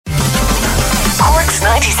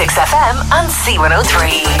96 FM and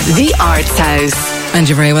C103. The Arts House. And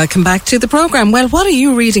you're very welcome back to the programme. Well, what are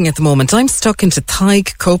you reading at the moment? I'm stuck into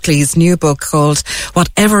Tadgh Coakley's new book called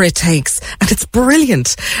Whatever It Takes, and it's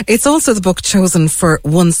brilliant. It's also the book chosen for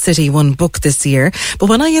One City, One Book this year. But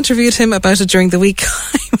when I interviewed him about it during the week,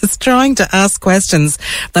 I was trying to ask questions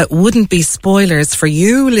that wouldn't be spoilers for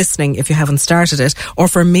you listening if you haven't started it, or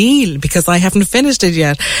for me because I haven't finished it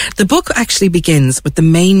yet. The book actually begins with the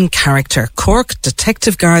main character, Cork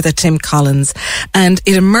Detective Garda Tim Collins, and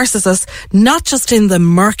it immerses us not just in the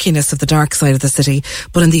murkiness of the dark side of the city,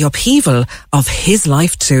 but in the upheaval of his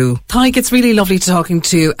life too. Tadgh, it's really lovely talking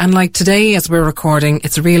to you. And like today, as we're recording,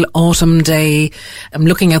 it's a real autumn day. I'm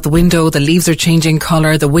looking out the window, the leaves are changing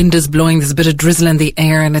colour, the wind is blowing, there's a bit of drizzle in the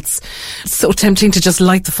air, and it's so tempting to just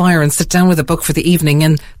light the fire and sit down with a book for the evening.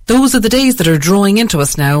 And those are the days that are drawing into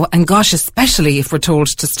us now, and gosh, especially if we're told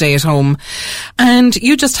to stay at home. And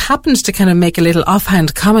you just happened to kind of make a little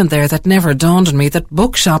offhand comment there that never dawned on me, that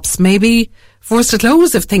bookshops may be forced to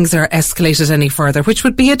close if things are escalated any further, which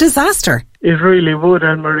would be a disaster. It really would,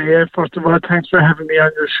 Anne-Marie. First of all, thanks for having me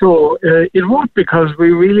on your show. It would, because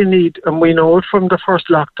we really need, and we know it from the first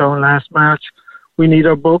lockdown last March, we need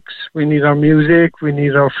our books, we need our music, we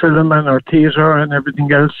need our film and our theatre and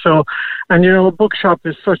everything else. So, and you know, a bookshop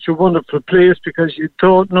is such a wonderful place because you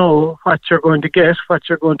don't know what you're going to get, what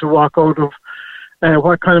you're going to walk out of,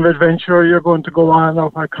 what kind of adventure you're going to go on, or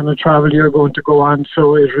what kind of travel you're going to go on.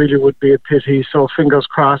 So it really would be a pity. So fingers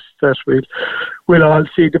crossed that we'll all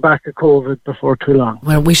see the back of COVID before too long.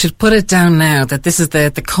 Well, we should put it down now that this is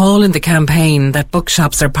the call in the campaign, that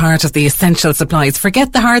bookshops are part of the essential supplies.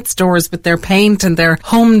 Forget the hard stores with their paint and their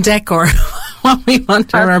home decor. What we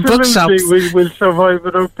want are our bookshops. We will survive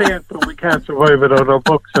without paint, but we can't survive without our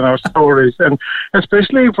books and our stories. And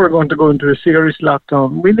especially if we're going to go into a serious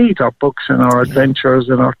lockdown, we need our books and our adventures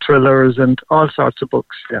and our thrillers and all sorts of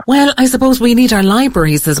books. Yeah. Well, I suppose we need our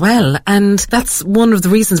libraries as well. And that's one of the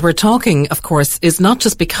reasons we're talking, of course, is not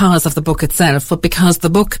just because of the book itself, but because the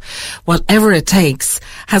book, Whatever It Takes,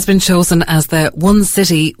 has been chosen as the One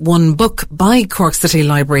City, One Book by Cork City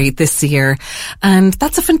Library this year. And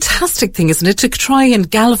that's a fantastic thing, isn't it? To try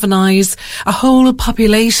and galvanise a whole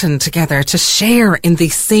population together to share in the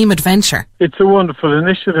same adventure. It's a wonderful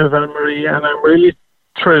initiative, Anne-Marie, and I'm really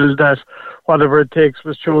thrilled that Whatever It Takes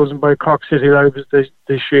was chosen by Cork City Libraries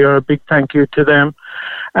this year. A big thank you to them.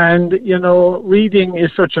 And, you know, reading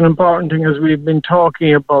is such an important thing, as we've been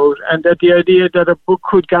talking about, and that the idea that a book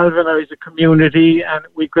could galvanise a community and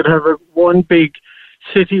we could have one big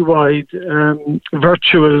citywide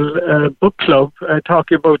virtual book club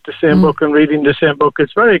talking about the same book and reading the same book.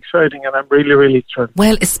 It's very exciting, and I'm really, really thrilled.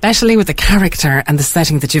 Well, especially with the character and the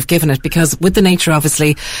setting that you've given it, because with the nature,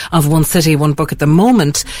 obviously, of One City, One Book at the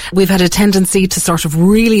moment, we've had a tendency to sort of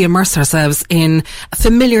really immerse ourselves in a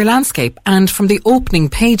familiar landscape. And from the opening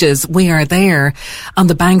pages, we are there on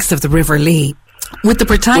the banks of the River Lee with the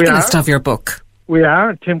protagonist of your book. We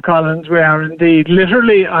are, Tim Collins, we are indeed,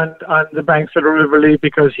 literally on the banks of the River Lee,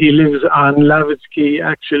 because he lives on Lavitsky,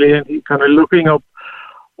 actually, and he's kind of looking up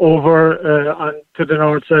over to the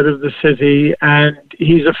north side of the city, and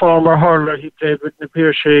he's a former hurler. He played with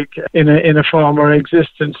Napiershik in a former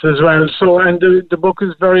existence as well. So, and the book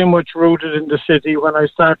is very much rooted in the city. When I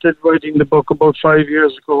started writing the book about 5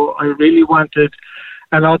 years ago, I really wanted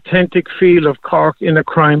an authentic feel of Cork in a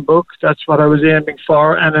crime book. That's what I was aiming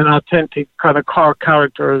for, and an authentic kind of Cork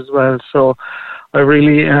character as well. So I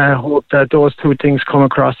really hope that those two things come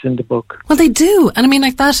across in the book. Well, they do. And I mean,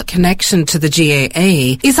 like, that connection to the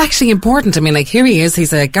GAA is actually important. I mean, like, here he is,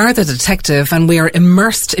 he's a Garda detective, and we are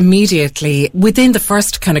immersed immediately within the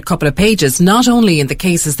first kind of couple of pages, not only in the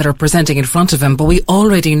cases that are presenting in front of him, but we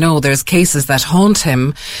already know there's cases that haunt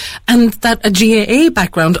him, and that a GAA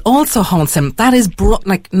background also haunts him. That is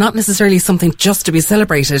not necessarily something just to be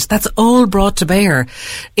celebrated. That's all brought to bear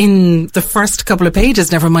in the first couple of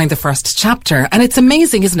pages, never mind the first chapter. And it's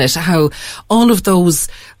amazing, isn't it, how all of those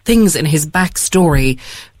things in his backstory,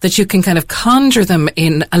 that you can kind of conjure them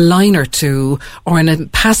in a line or two or in a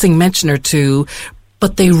passing mention or two,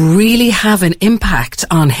 but they really have an impact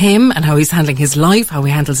on him and how he's handling his life, how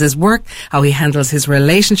he handles his work, how he handles his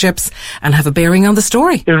relationships, and have a bearing on the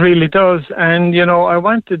story. It really does. And, you know, I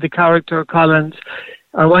wanted the character Collins,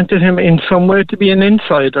 I wanted him in some way to be an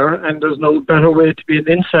insider, and there's no better way to be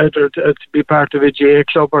an insider to be part of a GA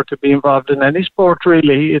club or to be involved in any sport,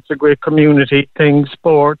 really. It's a great community thing,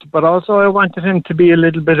 sport. But also I wanted him to be a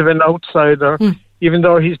little bit of an outsider, even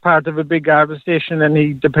though he's part of a big Garda station and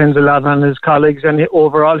he depends a lot on his colleagues, and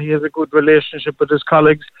overall he has a good relationship with his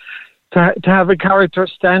colleagues. to have a character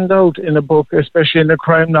stand out in a book, especially in a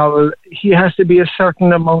crime novel, he has to be a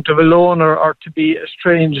certain amount of a loner or to be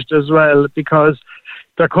estranged as well, because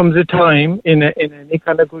there comes a time in any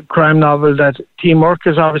kind of good crime novel that teamwork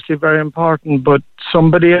is obviously very important, but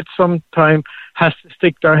somebody at some time has to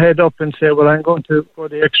stick their head up and say, well, I'm going to go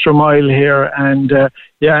the extra mile here. And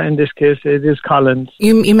in this case, it is Collins.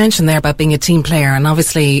 You mentioned there about being a team player, and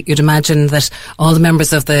obviously you'd imagine that all the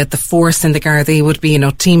members of the force in the Gardaí would be,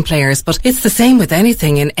 team players. But it's the same with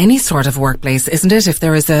anything in any sort of workplace, isn't it? If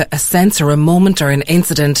there is a sense or a moment or an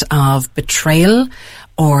incident of betrayal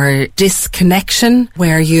or disconnection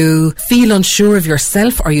where you feel unsure of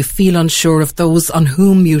yourself or you feel unsure of those on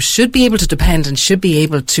whom you should be able to depend and should be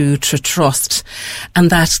able to trust.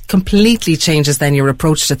 And that completely changes then your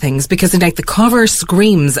approach to things, because the cover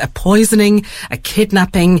screams a poisoning, a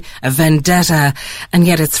kidnapping, a vendetta, and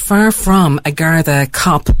yet it's far from a Garda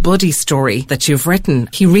cop buddy story that you've written.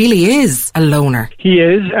 He really is a loner. He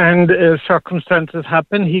is, and circumstances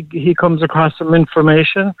happen. He comes across some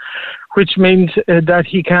information which means that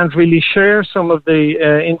he can't really share some of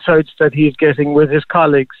the insights that he's getting with his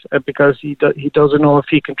colleagues because he doesn't know if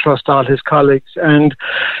he can trust all his colleagues. And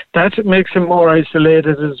that makes him more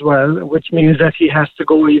isolated as well, which means that he has to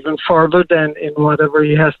go even further then in whatever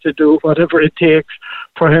he has to do, whatever it takes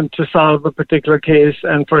for him to solve a particular case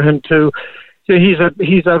and for him to... So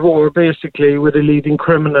he's at war basically with a leading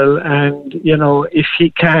criminal, and if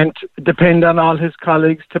he can't depend on all his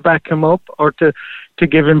colleagues to back him up or to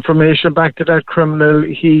give information back to that criminal,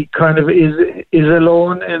 he kind of is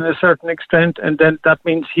alone in a certain extent, and then that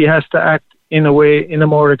means he has to act in a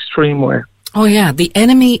more extreme way. Oh yeah, the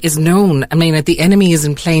enemy is known. I mean, the enemy is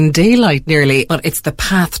in plain daylight nearly, but it's the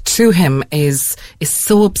path to him is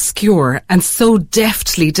so obscure and so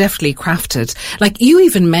deftly crafted. Like you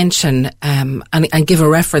even mention, and give a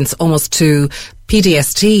reference almost to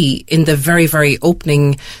PTSD in the very, very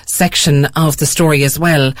opening section of the story as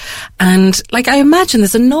well. And I imagine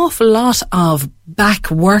there's an awful lot of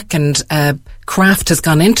back work and craft has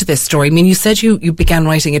gone into this story. I mean, you said you began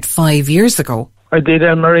writing it 5 years ago. I did,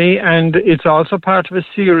 Anne-Marie, and it's also part of a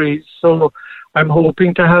series. So I'm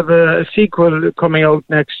hoping to have a sequel coming out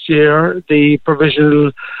next year. The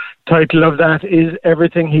provisional title of that is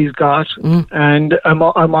Everything He's Got. And I'm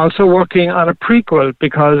also working on a prequel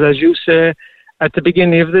because, as you say, at the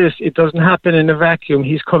beginning of this, it doesn't happen in a vacuum.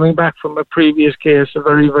 He's coming back from a previous case, a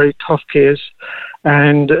very, very tough case.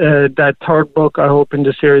 And that third book, I hope, in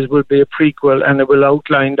the series will be a prequel, and it will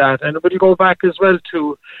outline that. And it will go back as well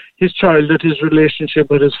to his childhood, his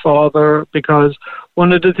relationship with his father, because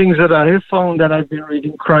one of the things that I have found that I've been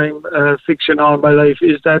reading crime fiction all my life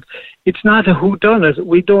is that it's not a whodunit.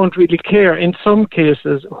 We don't really care. In some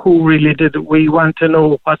cases, who really did it. We want to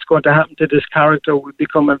know what's going to happen to this character. We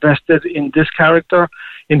become invested in this character,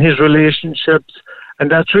 in his relationships. And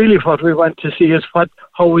that's really what we want to see is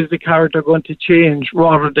how is the character going to change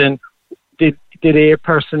rather than did A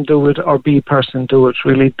person do it or B person do it.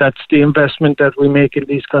 Really, that's the investment that we make in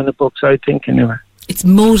these kind of books, I think, anyway. It's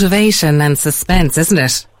motivation and suspense, isn't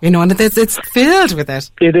it? And it's filled with it.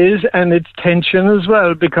 It is, and it's tension as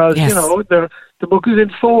well because, yes. The book is in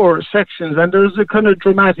 4 sections and there's a kind of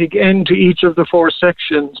dramatic end to each of the 4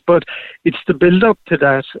 sections, but it's the build-up to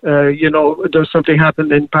that. There's something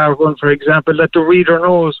happened in part 1, for example, that the reader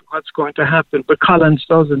knows what's going to happen, but Collins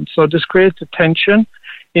doesn't. So this creates a tension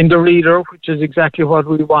in the reader, which is exactly what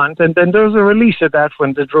we want. And then there's a release of that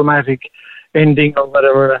when the dramatic ending or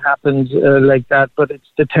whatever happens like that. But it's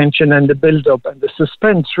the tension and the build-up and the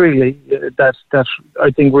suspense, really, that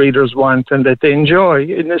I think readers want and that they enjoy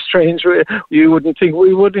in a strange way. You wouldn't think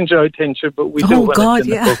we would enjoy tension, but we do. Oh, God,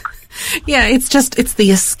 yeah. The book. Yeah, it's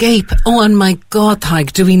the escape. Oh, and my God,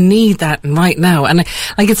 Tadgh, do we need that right now? And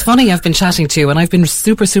it's funny, I've been chatting to you and I've been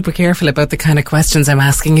super, super careful about the kind of questions I'm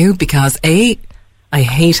asking you because I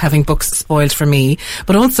hate having books spoiled for me,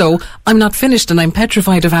 but also I'm not finished and I'm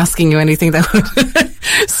petrified of asking you anything that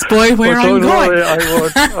would spoil where I'm going. Worry,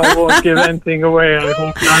 I won't give anything away. I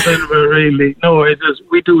hope not anywhere, really. No, it is.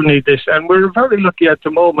 We do need this, and we're very lucky at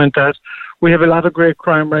the moment that we have a lot of great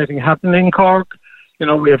crime writing happening in Cork.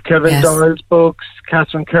 We have Kevin Doyle's books,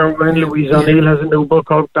 Catherine Kerwin, Louise O'Neill has a new book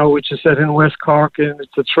out now which is set in West Cork, and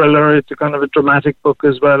it's a thriller, it's a kind of a dramatic book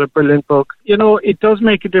as well, a brilliant book. It does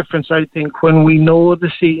make a difference, I think, when we know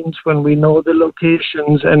the scenes, when we know the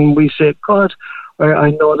locations, and we say, God,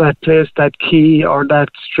 I know that place, that quay or that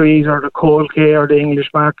street or the Coakley or the English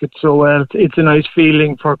market so well. It's a nice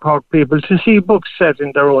feeling for Cork people to see books set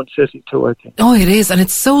in their own city too, I think. Oh, it is. And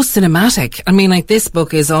it's so cinematic. I mean, like, this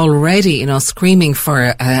book is already, you know, screaming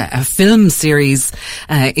for a film series.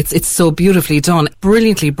 It's so beautifully done,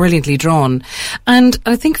 brilliantly drawn. And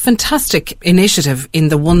I think fantastic initiative in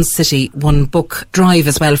the One City, One Book drive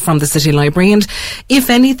as well from the City Library. And if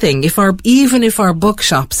anything, even if our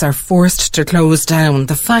bookshops are forced to close down,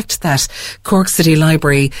 the fact that Cork City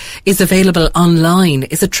Library is available online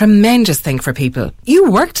is a tremendous thing for people.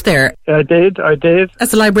 You worked there. I did.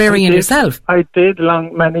 As a librarian yourself. I did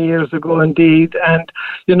many years ago indeed. And,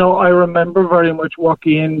 you know, I remember very much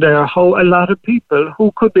walking in there how a lot of people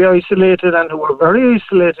who could be isolated and who are very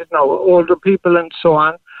isolated now, older people and so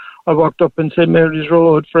on. I walked up in St. Mary's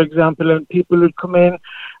Road, for example, and people would come in.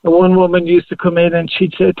 One woman used to come in and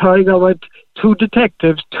she'd say, Tadgh, I want 2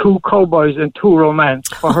 detectives, 2 cowboys and 2 romance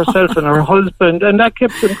for herself and her husband. And that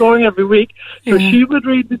kept them going every week. So she would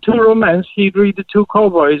read the 2 romance, he'd read the 2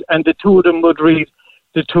 cowboys, and the 2 of them would read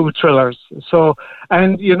the 2 thrillers. So,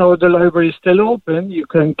 and you know, the library is still open. You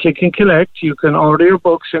can click and collect. You can order your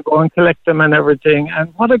books and go and collect them and everything.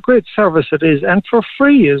 And what a great service it is. And for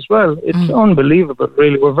free as well. It's unbelievable,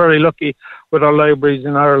 really. We're very lucky with our libraries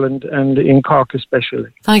in Ireland and in Cork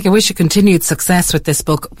especially. Tadgh, I wish you continued success with this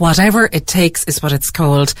book. Whatever it takes is what it's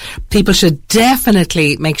called. People should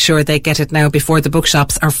definitely make sure they get it now before the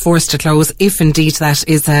bookshops are forced to close, if indeed that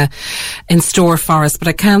is in store for us. But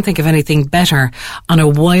I can't think of anything better on a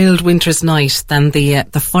wild winter's night than the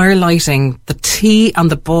fire lighting, the tea on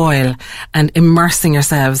the boil, and immersing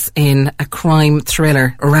yourselves in a crime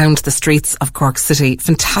thriller around the streets of Cork City.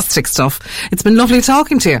 Fantastic stuff. It's been lovely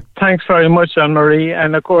talking to you. Thanks very much, Anne-Marie.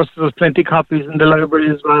 And of course, there's plenty of copies in the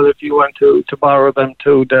library as well if you want to borrow them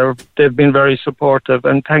too. They've been very supportive.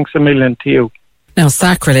 And thanks a million to you. Now,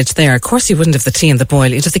 sacrilege there. Of course you wouldn't have the tea on the boil.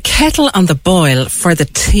 You'd have the kettle on the boil for the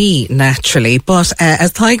tea, naturally. But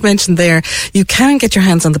as Tadgh mentioned there, you can get your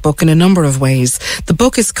hands on the book in a number of ways. The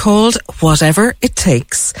book is called Whatever It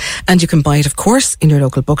Takes. And you can buy it, of course, in your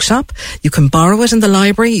local bookshop. You can borrow it in the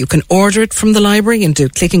library. You can order it from the library and do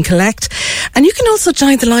click and collect. And you can also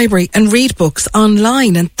join the library and read books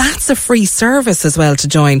online. And that's a free service as well to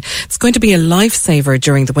join. It's going to be a lifesaver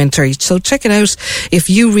during the winter. So check it out if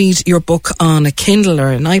you read your book on a Kindle or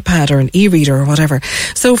an iPad or an e-reader or whatever.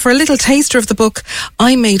 So for a little taster of the book,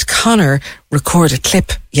 I made Connor record a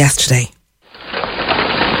clip yesterday.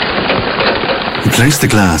 He placed the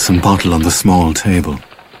glass and bottle on the small table,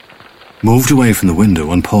 moved away from the window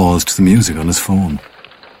and paused the music on his phone.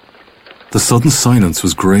 The sudden silence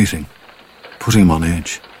was grating, putting him on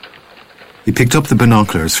edge. He picked up the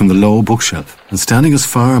binoculars from the low bookshelf and, standing as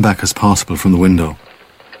far back as possible from the window,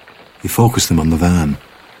 he focused them on the van.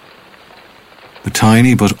 The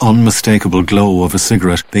tiny but unmistakable glow of a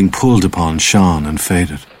cigarette being pulled upon shone and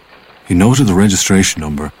faded. He noted the registration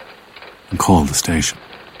number and called the station.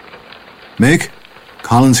 Mick,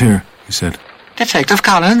 Collins here, he said. Detective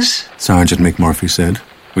Collins? Sergeant Mick Murphy said,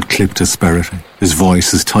 with clipped asperity, his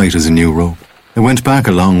voice as tight as a new rope. They went back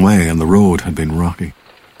a long way and the road had been rocky.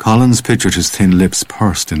 Collins pictured his thin lips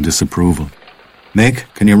pursed in disapproval. Mick,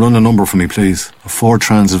 can you run a number for me, please? A Ford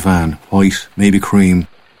Transit van, white, maybe cream,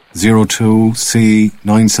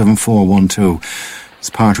 02C97412. It's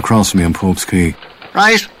parked across from me on Pope's Quay.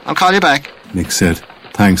 Right, I'll call you back, Mick said.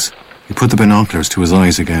 Thanks. He put the binoculars to his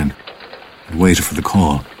eyes again and waited for the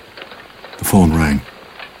call. The phone rang.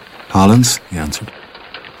 Collins, he answered.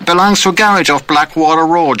 It belongs to a garage off Blackwater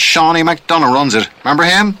Road. Shawnee McDonough runs it. Remember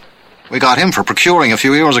him? We got him for procuring a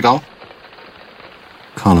few years ago.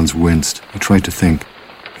 Collins winced. He tried to think.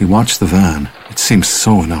 He watched the van. It seemed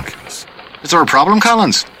so innocuous. Is there a problem,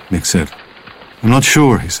 Collins? Mick said. I'm not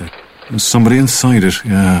sure, he said. There's somebody inside it,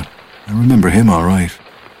 yeah. I remember him all right.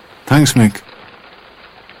 Thanks, Mick.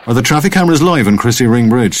 Are the traffic cameras live on Christie Ring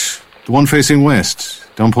Bridge? The one facing west,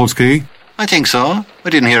 down Pope's Quay? I think so. I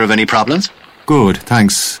didn't hear of any problems. Good,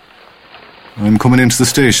 thanks. I'm coming into the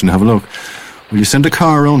station to have a look. Will you send a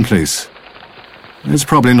car around, please? It's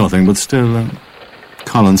probably nothing, but still...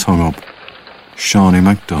 Collins hung up. Shawnee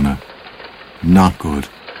McDonough. Not good.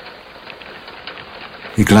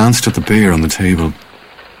 He glanced at the beer on the table.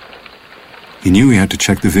 He knew he had to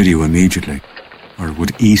check the video immediately, or it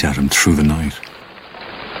would eat at him through the night.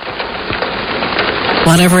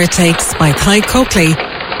 Whatever It Takes by Tadgh Coakley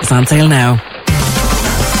is on sale now.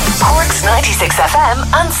 Cork's 96 FM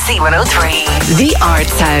and C103. The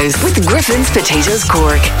Arts House with Griffin's Potatoes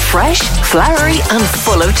Cork. Fresh, flowery and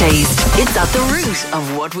full of taste. It's at the root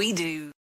of what we do.